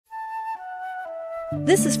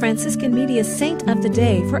This is Franciscan Media's Saint of the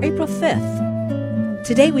Day for April 5th.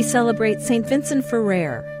 Today we celebrate St. Vincent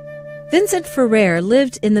Ferrer. Vincent Ferrer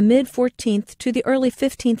lived in the mid-14th to the early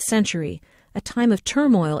 15th century, a time of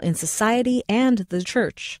turmoil in society and the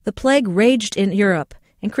Church. The plague raged in Europe,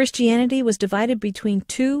 and Christianity was divided between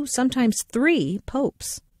 2, sometimes 3,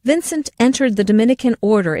 popes. Vincent entered the Dominican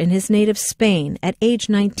Order in his native Spain at age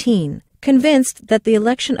 19, convinced that the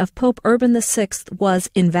election of Pope Urban VI was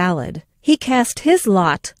invalid. He cast his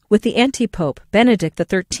lot with the anti-pope Benedict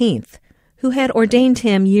XIII, who had ordained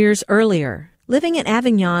him years earlier. Living in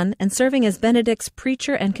Avignon and serving as Benedict's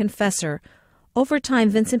preacher and confessor, over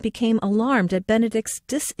time Vincent became alarmed at Benedict's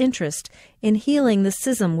disinterest in healing the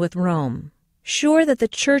schism with Rome. Sure that the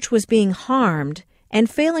Church was being harmed, and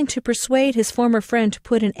failing to persuade his former friend to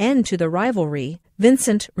put an end to the rivalry,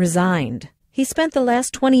 Vincent resigned. He spent the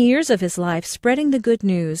last 20 years of his life spreading the good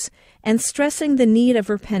news and stressing the need of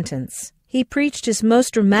repentance. He preached his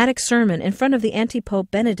most dramatic sermon in front of the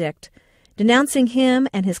anti-pope Benedict, denouncing him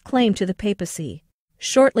and his claim to the papacy.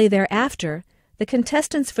 Shortly thereafter, the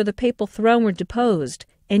contestants for the papal throne were deposed,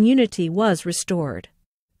 and unity was restored.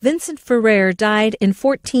 Vincent Ferrer died in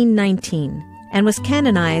 1419 and was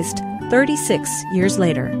canonized 36 years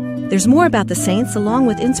later. There's more about the saints along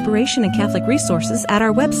with inspiration and Catholic resources at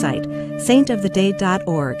our website,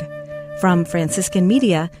 saintoftheday.org. From Franciscan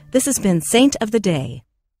Media, this has been Saint of the Day.